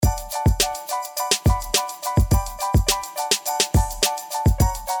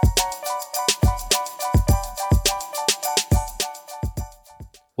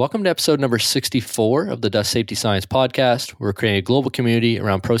Welcome to episode number 64 of the Dust Safety Science Podcast. We're creating a global community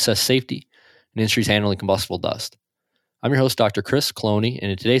around process safety and industries handling combustible dust. I'm your host, Dr. Chris Cloney, and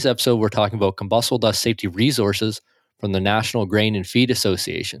in today's episode, we're talking about combustible dust safety resources from the National Grain and Feed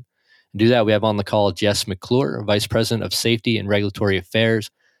Association. To do that, we have on the call Jess McClure, Vice President of Safety and Regulatory Affairs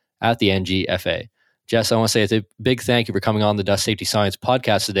at the NGFA. Jess, I want to say a big thank you for coming on the Dust Safety Science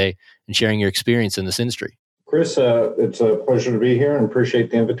Podcast today and sharing your experience in this industry. Chris, it's a pleasure to be here and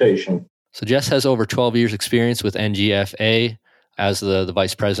appreciate the invitation. So Jess has over 12 years experience with NGFA as the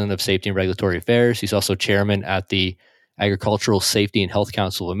Vice President of Safety and Regulatory Affairs. He's also Chairman at the Agricultural Safety and Health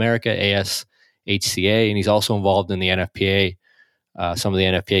Council of America, ASHCA, and he's also involved in the NFPA, some of the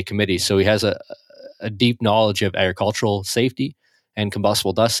NFPA committees. So he has a deep knowledge of agricultural safety and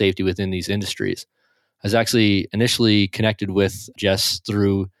combustible dust safety within these industries. I was actually initially connected with Jess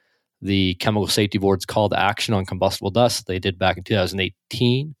through the Chemical Safety Board's call to action on combustible dust they did back in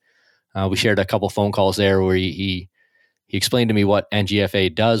 2018. We shared a couple phone calls there where he explained to me what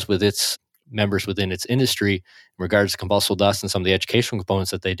NGFA does with its members within its industry in regards to combustible dust and some of the educational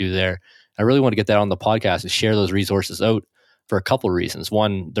components that they do there. I really want to get that on the podcast and share those resources out for a couple of reasons.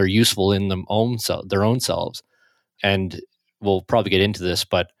 One, they're useful in their own selves. And we'll probably get into this,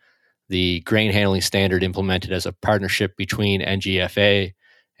 but the grain handling standard implemented as a partnership between NGFA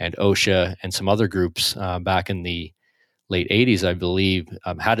and OSHA and some other groups back in the late 80s, I believe,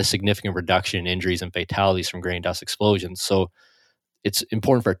 had a significant reduction in injuries and fatalities from grain dust explosions. So it's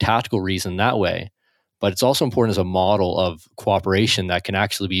important for a tactical reason that way, but it's also important as a model of cooperation that can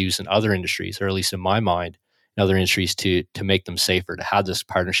actually be used in other industries, or at least in my mind, in other industries to make them safer, to have this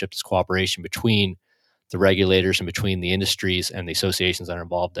partnership, this cooperation between the regulators and between the industries and the associations that are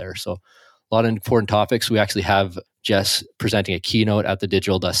involved there. So a lot of important topics. We actually have Jess presenting a keynote at the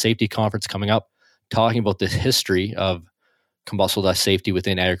Digital Dust Safety Conference coming up, talking about the history of combustible dust safety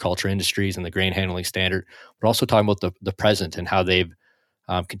within agriculture industries and the grain handling standard. We're also talking about the present and how they've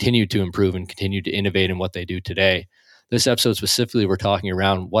continued to improve and continue to innovate in what they do today. This episode specifically, we're talking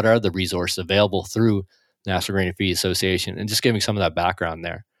around what are the resources available through the National Grain and Feed Association and just giving some of that background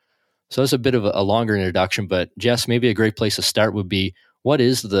there. So it's a bit of a longer introduction, but Jess, maybe a great place to start would be, what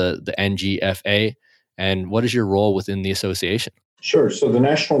is the NGFA and what is your role within the association? Sure. So the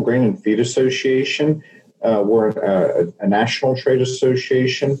National Grain and Feed Association, we're a national trade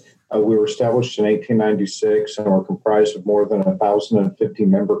association. We were established in 1896 and we're comprised of more than 1,050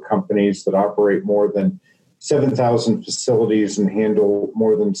 member companies that operate more than 7,000 facilities and handle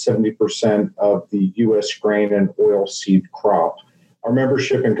more than 70% of the U.S. grain and oilseed crop. Our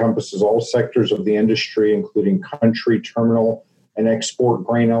membership encompasses all sectors of the industry, including country, terminal, and export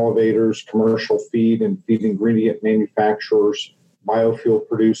grain elevators, commercial feed and feed ingredient manufacturers, biofuel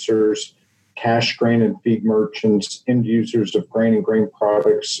producers, cash grain and feed merchants, end users of grain and grain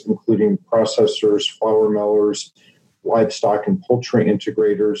products, including processors, flour millers, livestock and poultry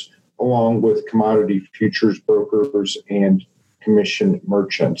integrators, along with commodity futures brokers and commission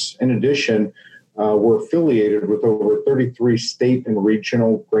merchants. In addition, we're affiliated with over 33 state and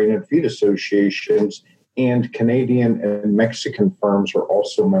regional grain and feed associations, and Canadian and Mexican firms are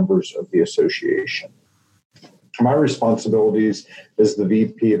also members of the association. My responsibilities as the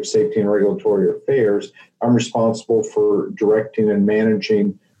VP of Safety and Regulatory Affairs, I'm responsible for directing and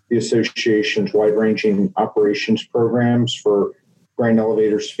managing the association's wide-ranging operations programs for grain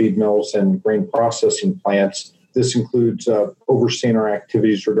elevators, feed mills, and grain processing plants. This includes overseeing our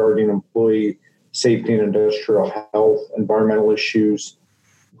activities regarding employee safety and industrial health, environmental issues,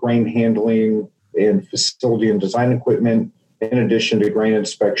 grain handling, and facility and design equipment, in addition to grain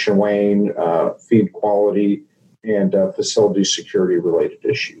inspection, weighing, feed quality, and facility security related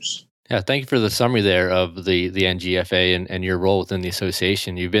issues. Yeah, thank you for the summary there of the NGFA and your role within the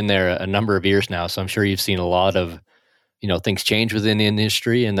association. You've been there a number of years now, so I'm sure you've seen a lot of things change within the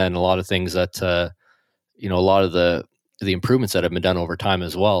industry, and then a lot of things that a lot of the improvements that have been done over time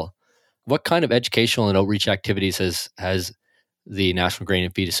as well. What kind of educational and outreach activities has the National Grain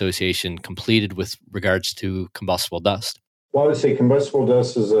and Feed Association completed with regards to combustible dust? Well, I would say combustible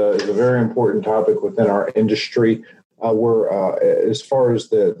dust is a very important topic within our industry. We're as far as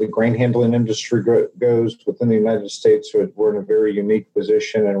the grain handling industry goes within the United States, we're in a very unique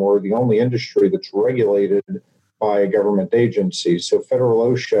position, and we're the only industry that's regulated by a government agency. So federal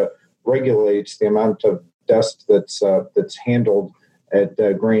OSHA regulates the amount of dust that's handled at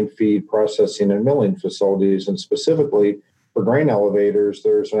grain feed processing and milling facilities, and specifically for grain elevators,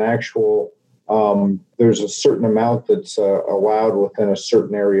 there's a certain amount that's allowed within a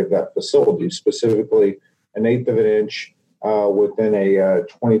certain area of that facility, specifically an eighth of an inch within a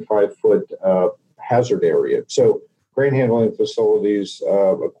 25-foot hazard area. So grain handling facilities,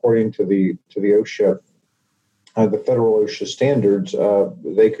 according to the OSHA, the federal OSHA standards,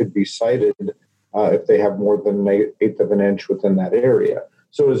 they could be cited if they have more than an eighth of an inch within that area.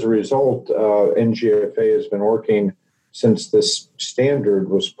 So as a result, NGFA has been working since this standard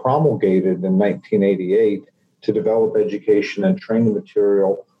was promulgated in 1988 to develop education and training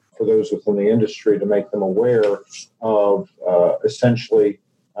material for those within the industry to make them aware of essentially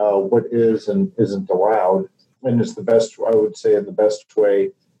what is and isn't allowed. And it's the best, I would say, the best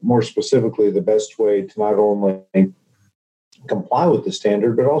way, more specifically, the best way to not only comply with the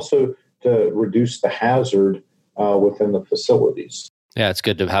standard, but also to reduce the hazard within the facilities. Yeah, it's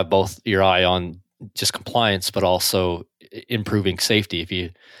good to have both your eye on just compliance, but also improving safety. If you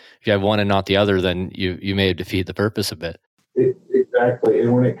have one and not the other, then you may defeat the purpose a bit. Exactly.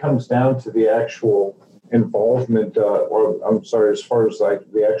 And when it comes down to the actual involvement, as far as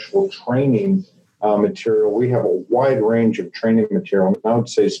like the actual training material, we have a wide range of training material. And I would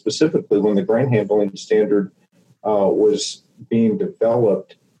say specifically when the grain handling standard was being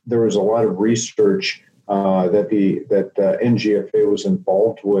developed, there was a lot of research that NGFA was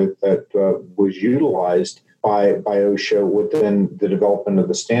involved with that was utilized by OSHA within the development of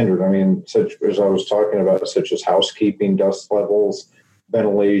the standard. I mean, such as I was talking about, such as housekeeping, dust levels,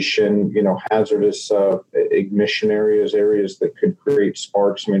 ventilation, hazardous ignition areas that could create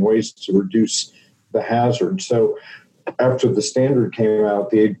sparks. I mean, ways to reduce the hazard. So after the standard came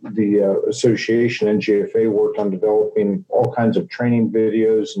out, the association, NGFA, worked on developing all kinds of training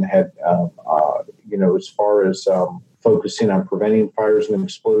videos and had, as far as focusing on preventing fires and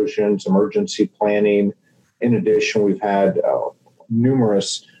explosions, emergency planning. In addition, we've had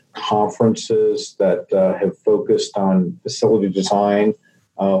numerous conferences that have focused on facility design,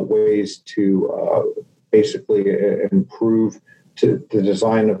 ways to basically improve the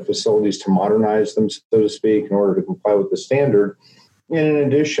design of facilities, to modernize them, so to speak, in order to comply with the standard. And in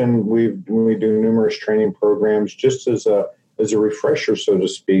addition, we do numerous training programs just as a refresher, so to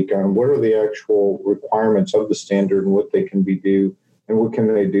speak, on what are the actual requirements of the standard and what they can do and what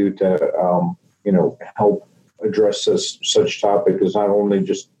can they do to help address such topic as not only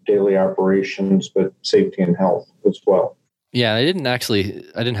just daily operations, but safety and health as well. Yeah, I didn't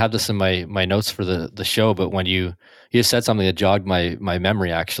have this in my notes for the show, but when you said something that jogged my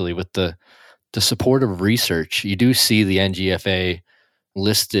memory, actually, with the support of research, you do see the NGFA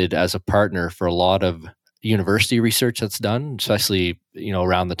listed as a partner for a lot of university research that's done, especially,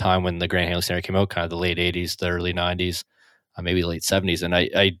 around the time when the grain handling standard came out, kind of the late 80s, the early 90s, maybe late 70s. And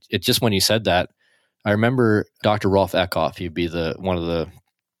it just, when you said that, I remember Dr. Rolf Eckhoff. He'd be one of the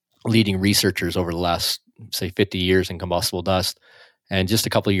leading researchers over the last, say, 50 years in combustible dust. And just a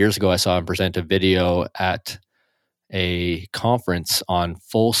couple of years ago, I saw him present a video at a conference on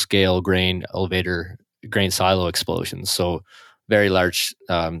full-scale grain silo explosions. So very large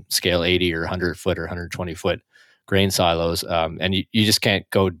scale, 80 or 100 foot or 120 foot grain silos. And you just can't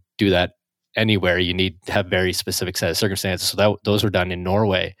go do that anywhere. You need to have very specific set of circumstances. So those were done in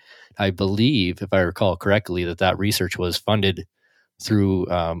Norway. I believe, if I recall correctly, that research was funded through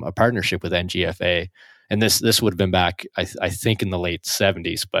a partnership with NGFA. And this would have been back, I think, in the late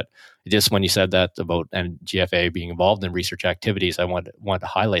 70s. But just when you said that about NGFA being involved in research activities, I wanted to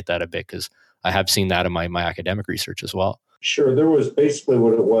highlight that a bit because I have seen that in my academic research as well. Sure. There was basically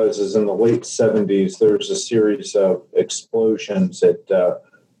what it was is in the late 70s, there was a series of explosions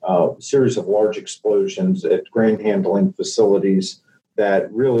series of large explosions at grain handling facilities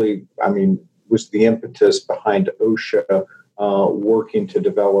that really, was the impetus behind OSHA working to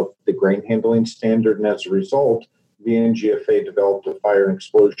develop the grain handling standard. And as a result, the NGFA developed a Fire and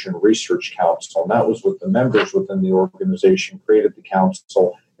Explosion Research Council. And that was what the members within the organization created the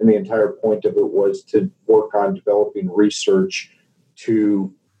council. And the entire point of it was to work on developing research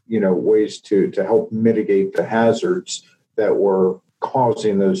to, ways to help mitigate the hazards that were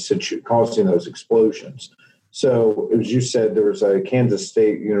causing those explosions. So, as you said, there was a Kansas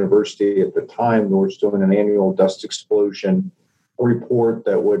State University at the time that was doing an annual dust explosion report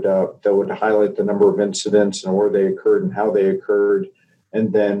that would highlight the number of incidents and where they occurred and how they occurred.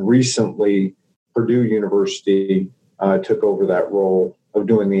 And then recently, Purdue University took over that role of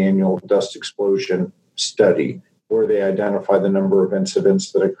doing the annual dust explosion study, where they identify the number of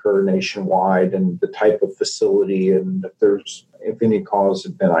incidents that occur nationwide and the type of facility and if any cause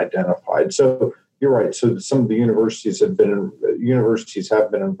had been identified. So you're right. So some of the universities have been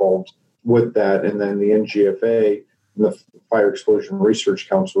involved with that, and then the NGFA, the Fire Explosion Research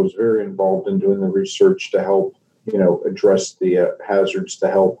Council, was very involved in doing the research to help, address the hazards, to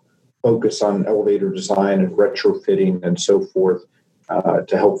help focus on elevator design and retrofitting and so forth.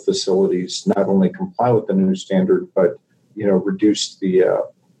 to help facilities not only comply with the new standard, but reduce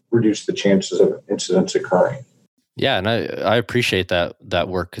the chances of incidents occurring. Yeah, and I appreciate that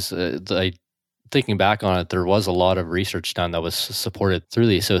work because thinking back on it, there was a lot of research done that was supported through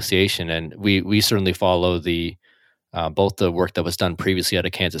the association, and we certainly follow the both the work that was done previously out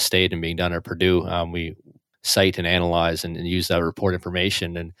of Kansas State and being done at Purdue. We cite and analyze and use that report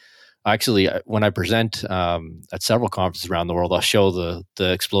information. And actually, when I present at several conferences around the world, I'll show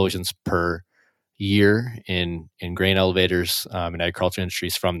the explosions per year in grain elevators and agriculture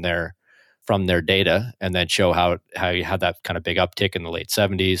industries from their data, and then show how you had that kind of big uptick in the late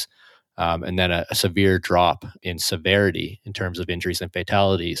 70s, and then a severe drop in severity in terms of injuries and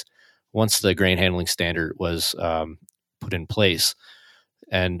fatalities once the grain handling standard was put in place.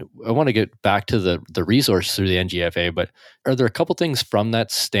 And I want to get back to the resource through the NGFA, but are there a couple things from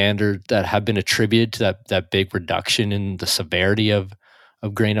that standard that have been attributed to that big reduction in the severity of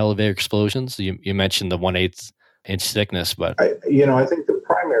grain elevator explosions? You mentioned the 1/8 inch thickness, but I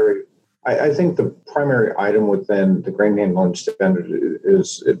think the primary item within the grain handling standard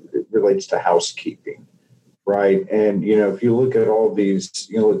is it relates to housekeeping, right? And if you look at all these,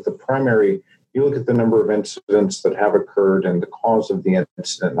 you look at the number of incidents that have occurred and the cause of the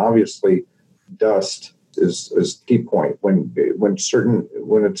incident. And obviously, dust is key point. When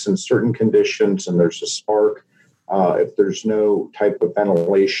it's in certain conditions and there's a spark, if there's no type of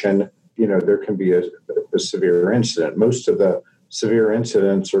ventilation, there can be a severe incident. Most of the severe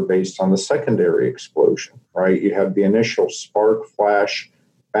incidents are based on the secondary explosion, right? You have the initial spark, flash,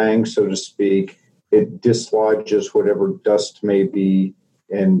 bang, so to speak. It dislodges whatever dust may be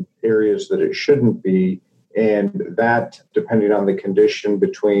in areas that it shouldn't be. And that, depending on the condition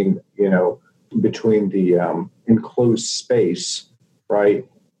between the enclosed space, right,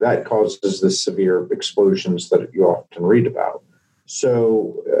 that causes the severe explosions that you often read about.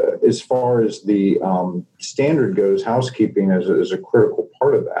 So as far as the standard goes, housekeeping is a critical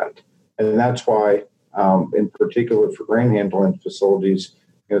part of that. And that's why, in particular for grain handling facilities,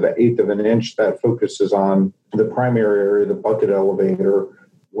 the 1/8 of an inch, that focuses on the primary area, the bucket elevator,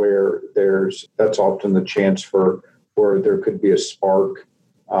 where that's often the chance where there could be a spark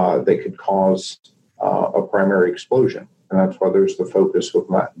that could cause a primary explosion. And that's why there's the focus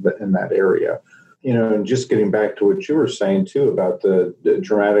in that area. And just getting back to what you were saying too about the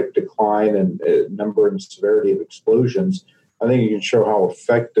dramatic decline in number and severity of explosions, I think you can show how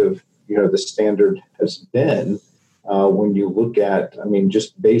effective, the standard has been when you look at,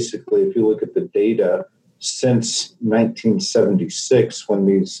 just basically, if you look at the data since 1976, when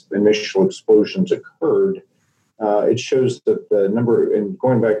these initial explosions occurred, it shows that the number, and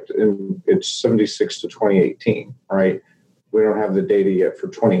going back it's 76 to 2018, right? We don't have the data yet for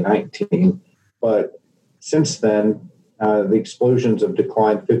 2019. But since then, the explosions have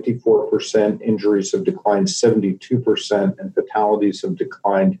declined 54%, injuries have declined 72%, and fatalities have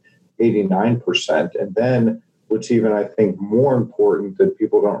declined 89%. And then what's even, I think, more important that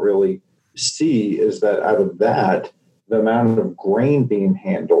people don't really see is that out of that, the amount of grain being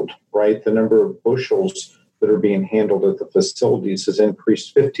handled, right, the number of bushels that are being handled at the facilities has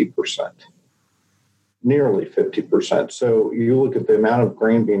increased 50%. Nearly 50%. So you look at the amount of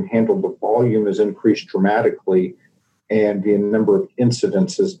grain being handled, the volume has increased dramatically, and the number of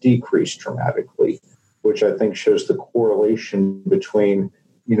incidents has decreased dramatically, which I think shows the correlation between,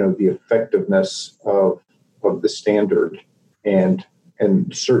 the effectiveness of the standard and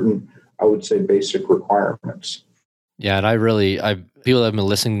certain, I would say, basic requirements. Yeah, and people that have been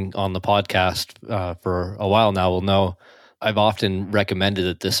listening on the podcast for a while now will know I've often recommended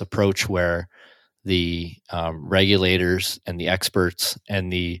that this approach where the regulators and the experts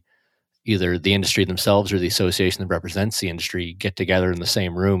and either the industry themselves or the association that represents the industry get together in the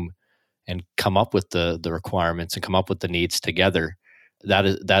same room and come up with the requirements and come up with the needs together.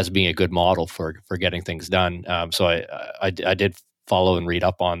 That's being a good model for getting things done. So I did follow and read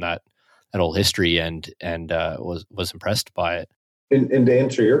up on that whole history and was impressed by it. And to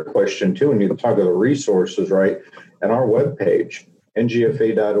answer your question too, when you talk about the resources, right, and our webpage,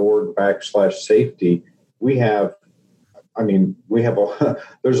 ngfa.org/safety,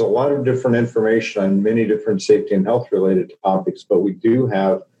 there's a lot of different information on many different safety and health related topics, but we do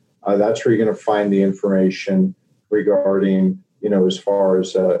have, that's where you're going to find the information regarding, as far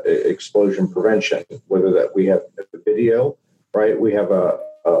as explosion prevention, whether that we have a video, right? We have a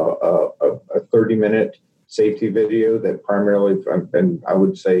 30-minute safety video that primarily, and I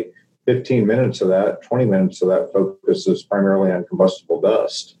would say 15 minutes of that, 20 minutes of that focuses primarily on combustible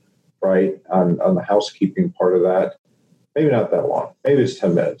dust, right? On the housekeeping part of that. Maybe not that long. Maybe it's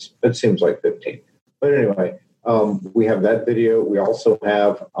 10 minutes. It seems like 15. But anyway, We have that video. We also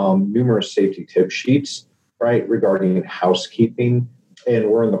have numerous safety tip sheets, right, regarding housekeeping. And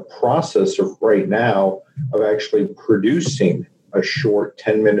we're in the process of right now of actually producing a short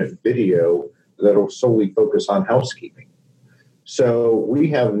 10-minute video that'll solely focus on housekeeping. So we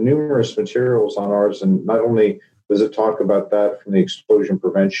have numerous materials on ours, and not only does it talk about that from the explosion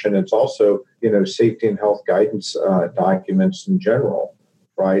prevention, it's also, safety and health guidance documents in general,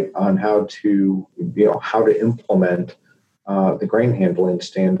 right, on how to implement the grain handling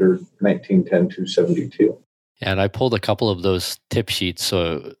standard 1910-272. And I pulled a couple of those tip sheets,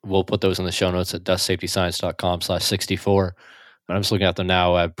 so we'll put those in the show notes at dustsafetyscience.com/64. And I'm just looking at them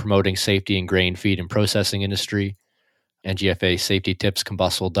now, promoting safety in grain, feed, and processing industry, NGFA safety tips,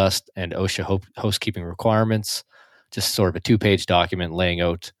 combustible dust, and OSHA housekeeping requirements. Just sort of a 2-page document laying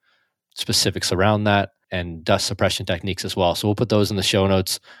out specifics around that, and dust suppression techniques as well. So we'll put those in the show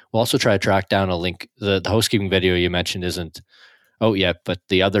notes. We'll also try to track down a link. The housekeeping video you mentioned isn't out yet, but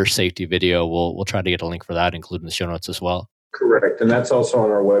the other safety video, we'll try to get a link for that, including the show notes as well. Correct. And that's also on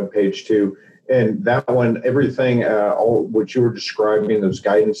our webpage too. And that one, everything, all what you were describing, those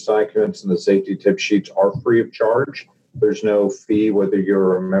guidance documents and the safety tip sheets are free of charge. There's no fee, whether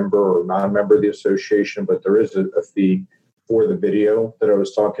you're a member or non-member of the association, but there is a fee for the video that I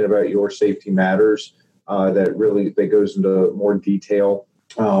was talking about, Your Safety Matters, that goes into more detail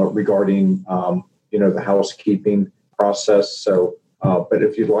regarding, the housekeeping process. So, but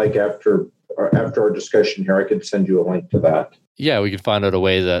if you'd like, after our discussion here, I could send you a link to that. Yeah, we can find out a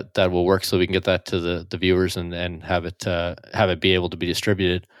way that will work so we can get that to the viewers and have it be able to be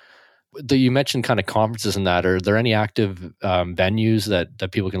distributed. You mentioned kind of conferences and that. Are there any active venues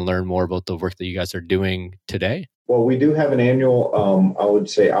that people can learn more about the work that you guys are doing today? Well, we do have an annual, I would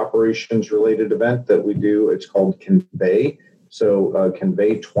say, operations-related event that we do. It's called Convey. So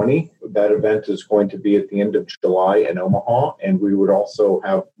Convey 20, that event is going to be at the end of July in Omaha, and we would also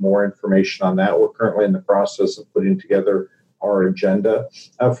have more information on that. We're currently in the process of putting together our agenda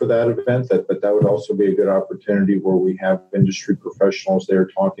for that event, but that would also be a good opportunity where we have industry professionals there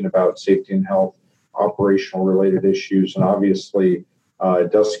talking about safety and health, operational related issues, and obviously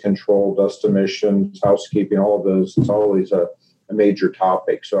dust control, dust emissions, housekeeping, all of those. It's always a major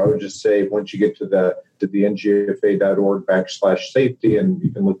topic. So I would just say once you get to the ngfa.org/safety, and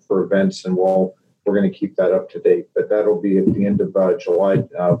you can look for events, and we're going to keep that up to date. But that'll be at the end of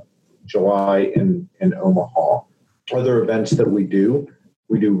July in Omaha. Other events that we do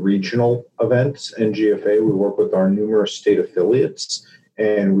regional events. NGFA, we work with our numerous state affiliates,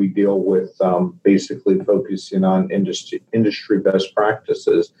 and we deal with basically focusing on industry best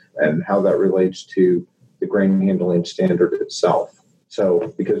practices and how that relates to the grain handling standard itself.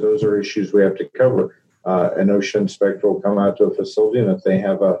 So, because those are issues we have to cover. An OSHA inspector will come out to a facility, and if they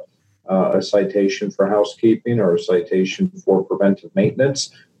have a citation for housekeeping or a citation for preventive maintenance,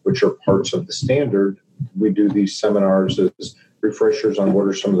 which are parts of the standard, we do these seminars as refreshers on what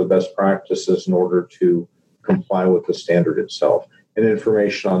are some of the best practices in order to comply with the standard itself. And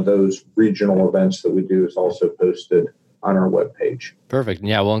information on those regional events that we do is also posted on our webpage. Perfect.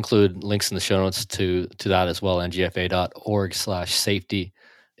 Yeah, we'll include links in the show notes to that as well, ngfa.org/safety.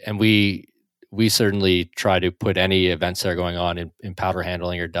 And we certainly try to put any events that are going on in powder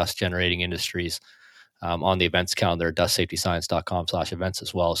handling or dust generating industries on the events calendar at dustsafetyscience.com/events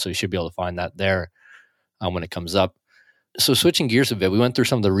as well. So you should be able to find that there when it comes up. So switching gears a bit, we went through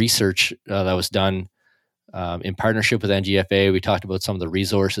some of the research that was done in partnership with NGFA. We talked about some of the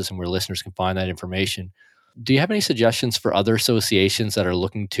resources and where listeners can find that information. Do you have any suggestions for other associations that are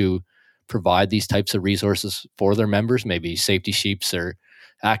looking to provide these types of resources for their members, maybe safety sheets, or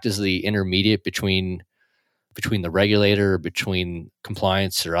act as the intermediate between the regulator, between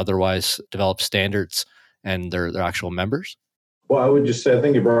compliance or otherwise develop standards and their actual members? Well, I would just say, I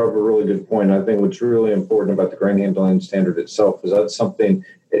think you brought up a really good point. I think what's really important about the grain handling standard itself is that's something,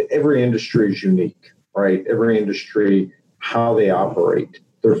 every industry is unique, right? Every industry, how they operate,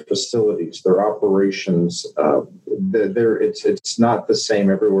 their facilities, their operations, it's not the same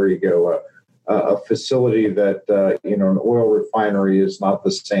everywhere you go. A facility that, an oil refinery is not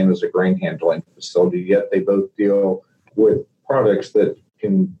the same as a grain handling facility, yet they both deal with products that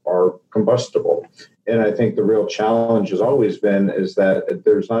are combustible. And I think the real challenge has always been is that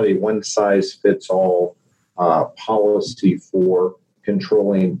there's not a one-size-fits-all policy for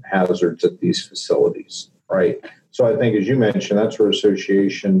controlling hazards at these facilities, right? So I think, as you mentioned, that's where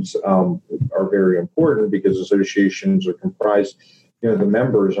associations are very important, because associations are comprised, the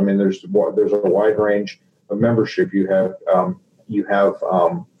members. I mean, there's a wide range of membership. You have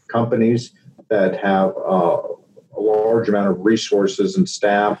companies that have a large amount of resources and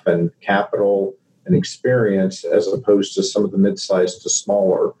staff and capital and experience as opposed to some of the mid-sized to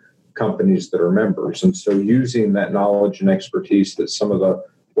smaller companies that are members. And so using that knowledge and expertise that some of the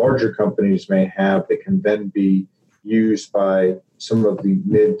larger companies may have that can then be used by some of the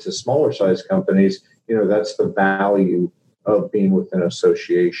mid to smaller size companies, that's the value of being with an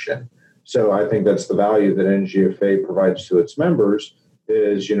association. So I think that's the value that NGFA provides to its members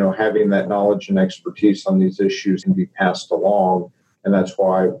is, having that knowledge and expertise on these issues can be passed along. And that's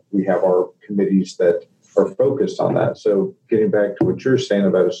why we have our committees that are focused on that. So getting back to what you're saying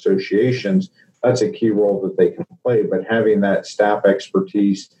about associations, that's a key role that they can play. But having that staff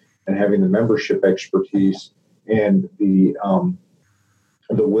expertise and having the membership expertise and the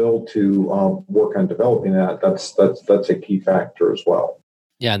will to work on developing that's a key factor as well.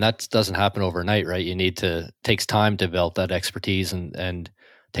 Yeah, and that doesn't happen overnight, right? Takes time to develop that expertise and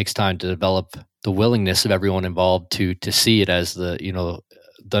takes time to develop the willingness of everyone involved to see it as the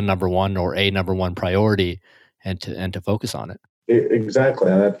number one or a number one priority and to focus on it.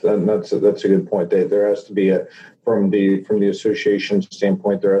 Exactly, and that's a good point. There has to be from the association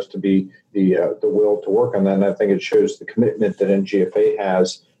standpoint, there has to be the will to work on that, and I think it shows the commitment that NGFA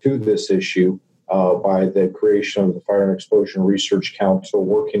has to this issue by the creation of the Fire and Explosion Research Council,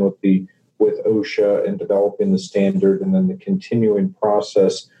 working with OSHA and developing the standard, and then the continuing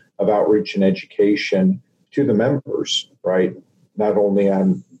process of outreach and education to the members, right? Not only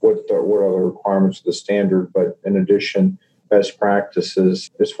on what are the requirements of the standard, but in addition, best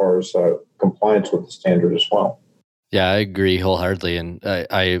practices as far as compliance with the standard as well. Yeah, I agree wholeheartedly, and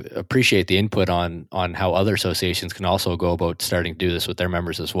I appreciate the input on how other associations can also go about starting to do this with their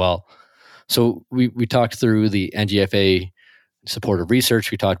members as well. So we talked through the NGFA supportive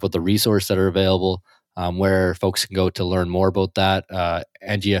research. We talked about the resources that are available, where folks can go to learn more about that,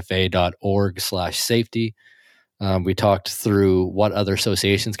 ngfa.org/safety. We talked through what other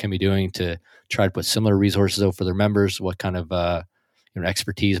associations can be doing to try to put similar resources out for their members, what kind of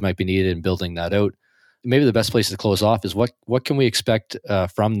expertise might be needed in building that out. Maybe the best place to close off is what can we expect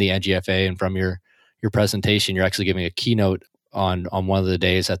from the NGFA and from your presentation? You're actually giving a keynote on one of the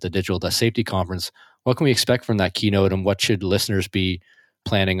days at the Digital Dust Safety Conference. What can we expect from that keynote, and what should listeners be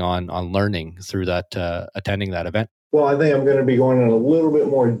planning on learning through that attending that event? Well, I think I'm going to be going in a little bit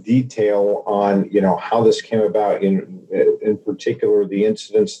more detail on, how this came about, in particular, the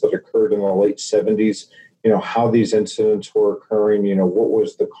incidents that occurred in the late 70s, how these incidents were occurring, what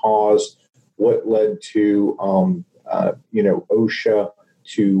was the cause, what led to, OSHA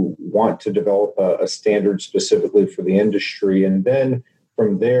to want to develop a standard specifically for the industry. And then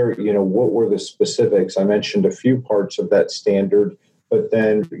from there, what were the specifics? I mentioned a few parts of that standard, but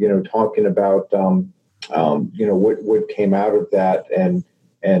then, talking about, what came out of that and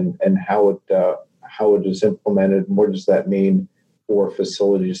how it is implemented and what does that mean for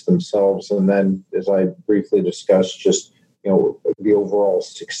facilities themselves. And then, as I briefly discussed, just, the overall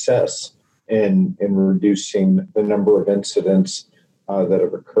success in reducing the number of incidents that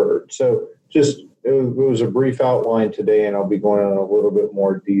have occurred. So just it was a brief outline today, and I'll be going in a little bit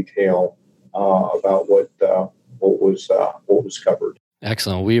more detail about what was covered.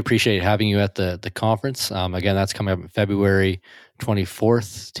 Excellent. We appreciate having you at the conference. Again, that's coming up February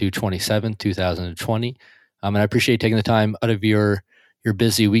 24th to 27th, 2020. And I appreciate taking the time out of your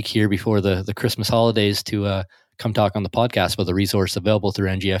busy week here before the Christmas holidays to come talk on the podcast about the resource available through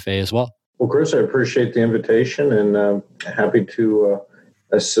NGFA as well. Well, Chris, I appreciate the invitation and happy to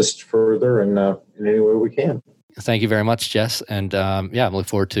assist further in any way we can. Thank you very much, Jess. And I'm looking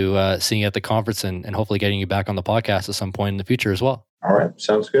forward to seeing you at the conference and hopefully getting you back on the podcast at some point in the future as well. All right.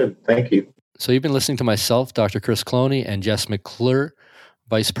 Sounds good. Thank you. So you've been listening to myself, Dr. Chris Cloney, and Jess McClure,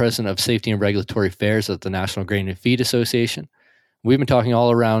 Vice President of Safety and Regulatory Affairs at the National Grain and Feed Association. We've been talking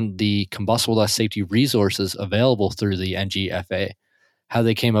all around the combustible dust safety resources available through the NGFA, how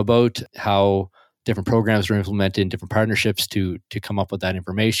they came about, how different programs were implemented in different partnerships to come up with that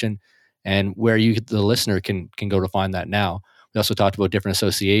information, and where you, the listener, can go to find that now. We also talked about different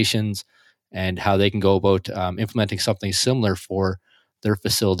associations and how they can go about implementing something similar for their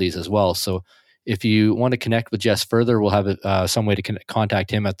facilities as well. So if you want to connect with Jess further, we'll have some way to contact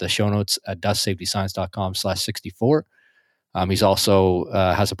him at the show notes at dustsafetyscience.com/64. He's also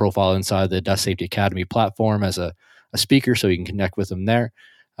has a profile inside the Dust Safety Academy platform as a speaker, so you can connect with him there.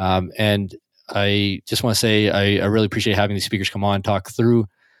 And I just want to say I really appreciate having these speakers come on and talk through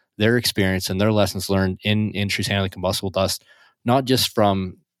their experience and their lessons learned in industries handling combustible dust, not just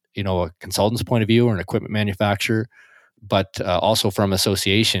from a consultant's point of view or an equipment manufacturer, but also from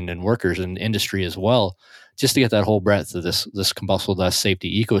association and workers and industry as well, just to get that whole breadth of this combustible dust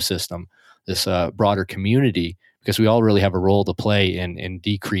safety ecosystem, this broader community, because we all really have a role to play in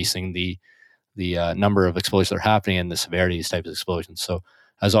decreasing the the number of explosions that are happening and the severity of these types of explosions. So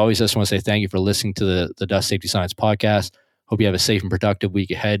as always, I just want to say thank you for listening to the Dust Safety Science podcast. Hope you have a safe and productive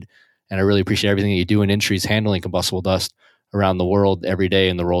week ahead. And I really appreciate everything that you do in industries handling combustible dust around the world every day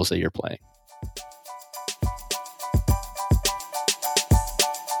and the roles that you're playing.